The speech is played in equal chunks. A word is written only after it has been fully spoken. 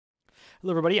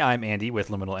Hello everybody, I'm Andy with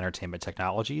Liminal Entertainment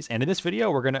Technologies, and in this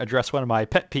video we're going to address one of my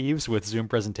pet peeves with Zoom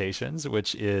presentations,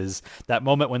 which is that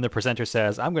moment when the presenter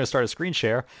says, I'm going to start a screen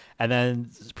share, and then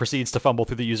proceeds to fumble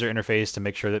through the user interface to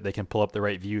make sure that they can pull up the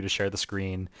right view to share the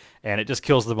screen, and it just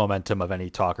kills the momentum of any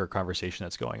talk or conversation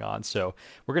that's going on. So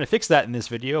we're going to fix that in this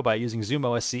video by using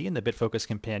ZoomOSC and the BitFocus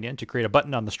companion to create a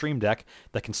button on the StreamDeck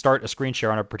that can start a screen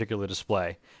share on a particular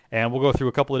display. And we'll go through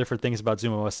a couple of different things about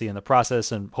ZoomOSC in the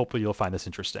process, and hopefully you'll find this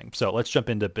interesting. So let's jump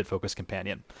into BitFocus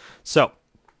Companion. So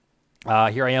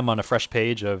here I am on a fresh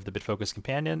page of the BitFocus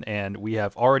Companion, and we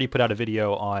have already put out a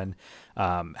video on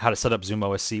how to set up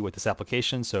ZoomOSC with this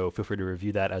application, so feel free to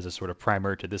review that as a sort of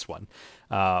primer to this one.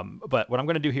 But what I'm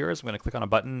going to do here is I'm going to click on a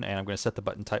button, and I'm going to set the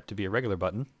button type to be a regular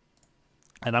button,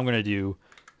 and I'm going to do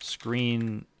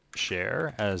screen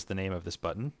share as the name of this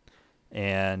button.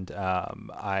 And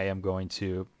I am going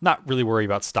to not really worry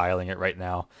about styling it right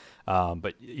now,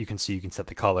 but you can see you can set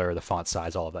the color, the font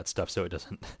size, all of that stuff, so it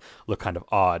doesn't look kind of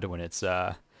odd when it's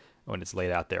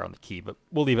laid out there on the key. But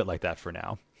we'll leave it like that for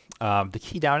now. The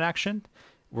key down action,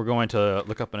 we're going to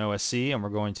look up an OSC, and we're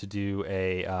going to do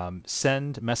a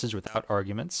send message without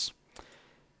arguments.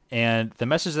 And the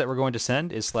message that we're going to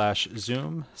send is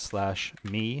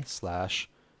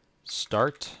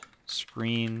 /zoom/me/start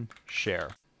screen share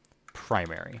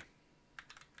primary.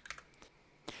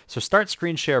 So start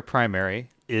screen share primary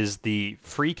is the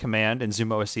free command in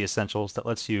ZoomOSC Essentials that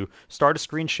lets you start a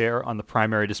screen share on the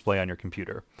primary display on your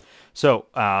computer. So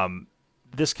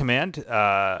this command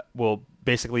will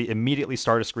basically immediately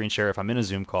start a screen share if I'm in a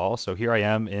Zoom call. So here I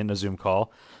am in a Zoom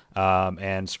call,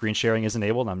 and screen sharing is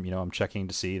enabled. I'm checking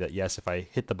to see that yes, if I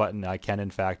hit the button, I can in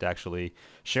fact actually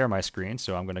share my screen.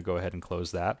 So I'm going to go ahead and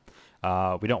close that.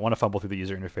 We don't want to fumble through the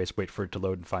user interface, wait for it to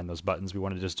load and find those buttons. We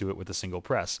want to just do it with a single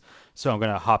press. So I'm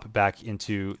going to hop back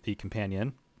into the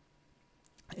companion,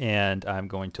 and I'm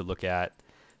going to look at,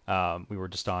 we were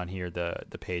just on here,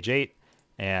 the page 8.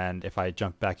 And if I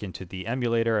jump back into the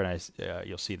emulator, and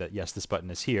you'll see that, yes, this button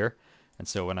is here. And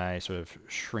so when I sort of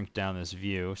shrink down this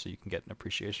view so you can get an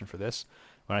appreciation for this,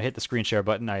 when I hit the screen share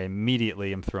button, I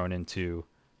immediately am thrown into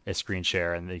a screen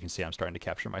share, and you can see I'm starting to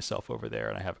capture myself over there,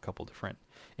 and I have a couple different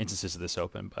instances of this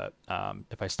open. But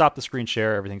if I stop the screen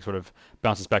share, everything sort of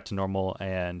bounces back to normal,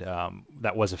 and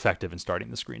that was effective in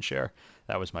starting the screen share.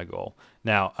 That was my goal.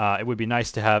 Now, it would be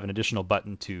nice to have an additional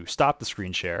button to stop the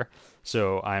screen share.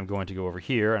 So I'm going to go over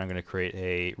here, and I'm going to create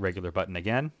a regular button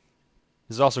again.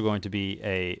 This is also going to be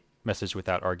a message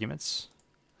without arguments.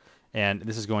 And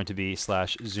this is going to be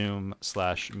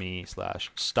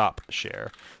 /zoom/me/stop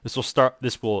share. This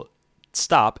will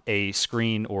stop a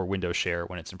screen or window share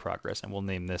when it's in progress, and we'll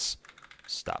name this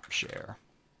stop share.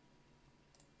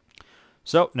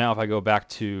 So now if I go back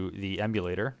to the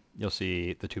emulator, you'll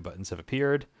see the two buttons have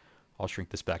appeared. I'll shrink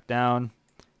this back down,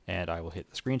 and I will hit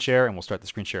the screen share, and we'll start the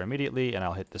screen share immediately, and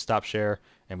I'll hit the stop share,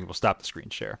 and we will stop the screen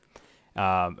share.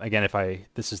 Again,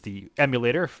 this is the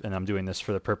emulator, and I'm doing this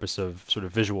for the purpose of sort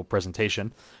of visual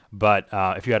presentation, but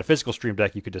if you had a physical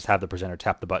StreamDeck, you could just have the presenter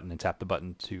tap the button and tap the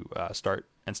button to start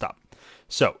and stop.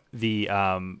 So the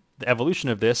evolution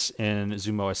of this in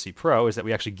ZoomOSC Pro is that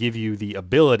we actually give you the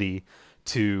ability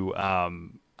to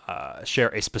share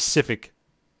a specific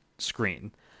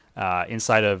screen.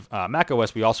 Inside of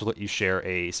macOS, we also let you share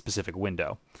a specific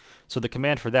window. So the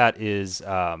command for that is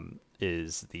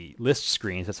the list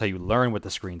screens. That's how you learn what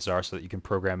the screens are so that you can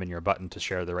program in your button to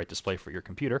share the right display for your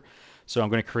computer. So I'm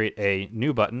going to create a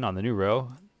new button on the new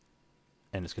row,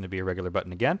 and it's going to be a regular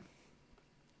button again.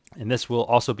 And this will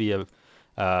also be a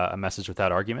message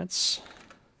without arguments.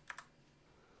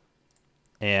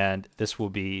 And this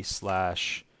will be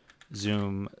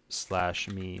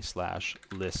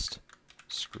 /zoom/me/list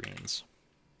screens.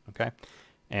 Okay?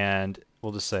 And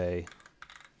we'll just say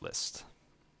list.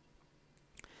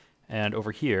 And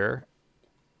over here,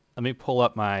 let me pull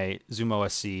up my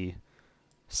ZoomOSC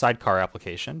sidecar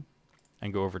application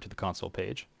and go over to the console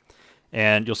page.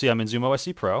 And you'll see I'm in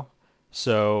ZoomOSC Pro.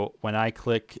 So when I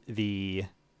click the,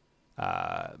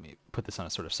 let me put this on a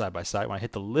sort of side by side. When I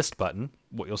hit the list button,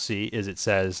 what you'll see is it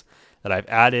says that I've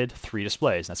added 3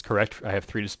 displays. That's correct. I have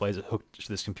 3 displays hooked to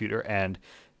this computer. And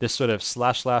this sort of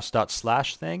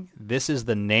 //./ thing, this is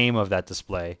the name of that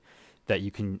display that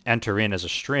you can enter in as a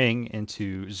string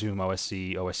into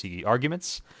ZoomOSC OSC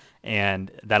arguments,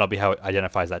 and that'll be how it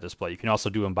identifies that display. You can also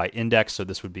do them by index, so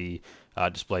this would be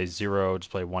display 0,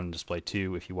 display 1, display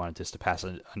 2 if you wanted this to pass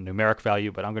a numeric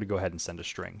value, but I'm going to go ahead and send a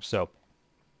string. So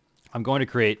I'm going to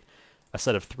create a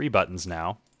set of 3 buttons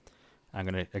now. I'm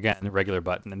going to, again, the regular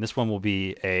button, and this one will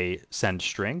be a send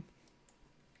string,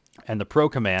 and the pro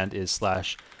command is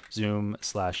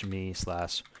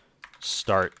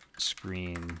 /zoom/me/start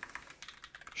screen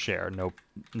share,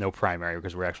 no primary,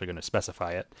 because we're actually going to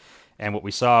specify it. And what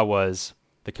we saw was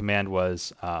the command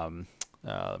was,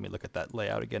 let me look at that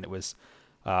layout again. It was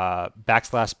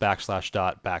backslash backslash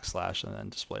dot backslash and then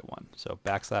display 1. So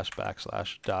backslash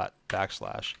backslash dot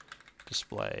backslash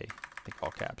display, I think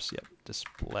all caps, yep,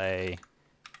 display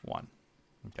 1.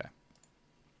 Okay.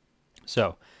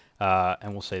 So,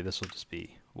 and we'll say this will just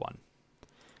be 1.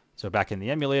 So back in the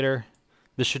emulator,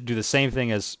 this should do the same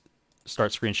thing as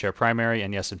start screen share primary,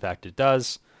 and yes, in fact, it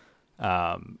does.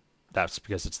 That's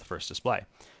because it's the first display.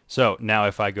 So now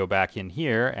if I go back in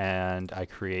here and I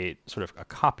create sort of a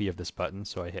copy of this button,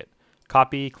 so I hit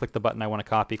copy, click the button I want to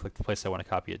copy, click the place I want to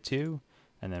copy it to,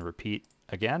 and then repeat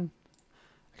again.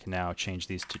 I can now change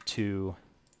these to 2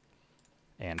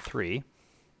 and 3.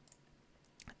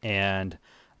 And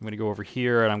I'm going to go over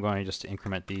here and I'm going just to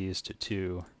increment these to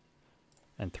 2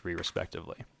 and 3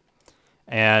 respectively.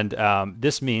 And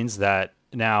this means that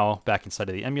now back inside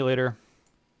of the emulator,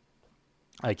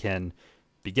 I can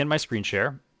begin my screen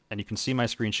share, and you can see my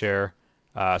screen share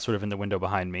sort of in the window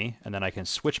behind me, and then I can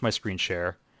switch my screen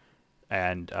share,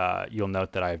 and you'll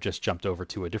note that I've just jumped over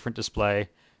to a different display,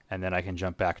 and then I can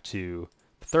jump back to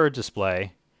the third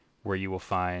display where you will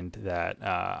find that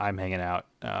I'm hanging out.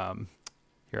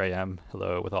 Here I am,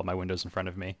 hello, with all my windows in front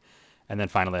of me. And then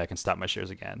finally I can stop my shares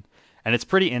again. And it's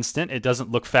pretty instant. It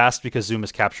doesn't look fast because Zoom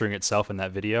is capturing itself in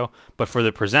that video, but for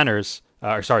the presenters,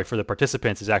 for the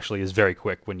participants, it actually is very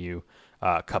quick when you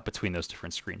cut between those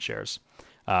different screen shares.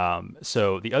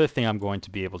 So the other thing I'm going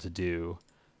to be able to do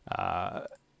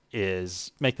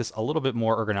is make this a little bit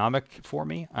more ergonomic for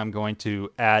me. I'm going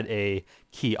to add a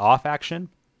key off action,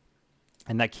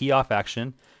 and that key off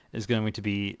action is going to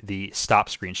be the stop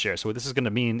screen share. So what this is going to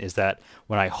mean is that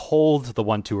when I hold the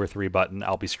 1, 2, or 3 button,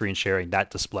 I'll be screen sharing that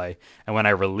display. And when I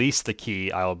release the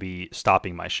key, I'll be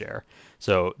stopping my share.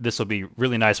 So this will be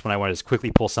really nice when I want to just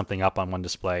quickly pull something up on one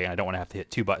display and I don't want to have to hit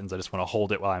 2 buttons. I just want to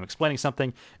hold it while I'm explaining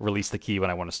something, release the key when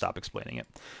I want to stop explaining it.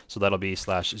 So that'll be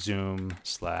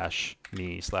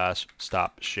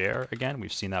 /zoom/me/stop share. Again,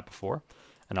 we've seen that before.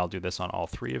 And I'll do this on all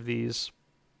 3 of these.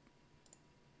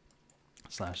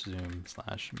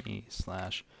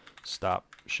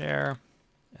 /zoom/me/stop share,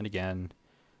 and again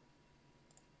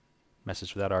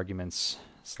message without arguments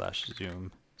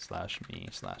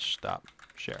 /zoom/me/stop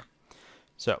share.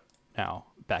 So now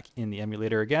back in the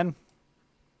emulator again,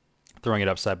 throwing it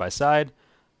up side by side,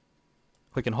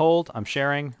 click and hold, I'm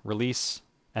sharing, release,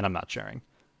 and I'm not sharing.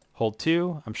 Hold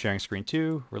 2, I'm sharing screen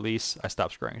 2, release, I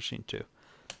stop sharing screen 2,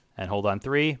 and hold on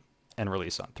 3 and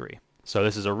release on 3. So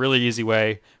this is a really easy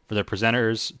way for the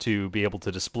presenters to be able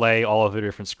to display all of their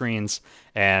different screens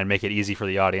and make it easy for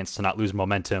the audience to not lose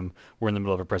momentum. We're in the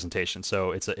middle of a presentation.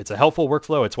 So it's a helpful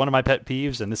workflow. It's one of my pet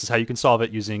peeves, and this is how you can solve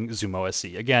it using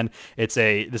ZoomOSC. Again, this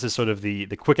is sort of the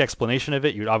quick explanation of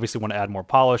it. You'd obviously want to add more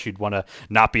polish. You'd want to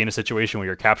not be in a situation where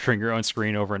you're capturing your own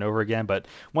screen over and over again. But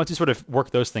once you sort of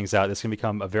work those things out, this can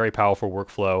become a very powerful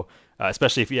workflow,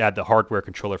 especially if you add the hardware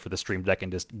controller for the StreamDeck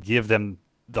and just give them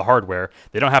the hardware.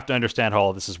 They don't have to understand how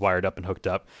all of this is wired up and hooked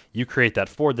up. You create that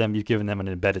for them. You've given them an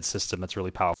embedded system that's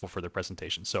really powerful for their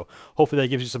presentation. So hopefully that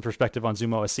gives you some perspective on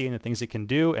ZoomOSC and the things it can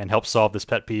do and help solve this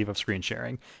pet peeve of screen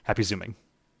sharing. Happy Zooming.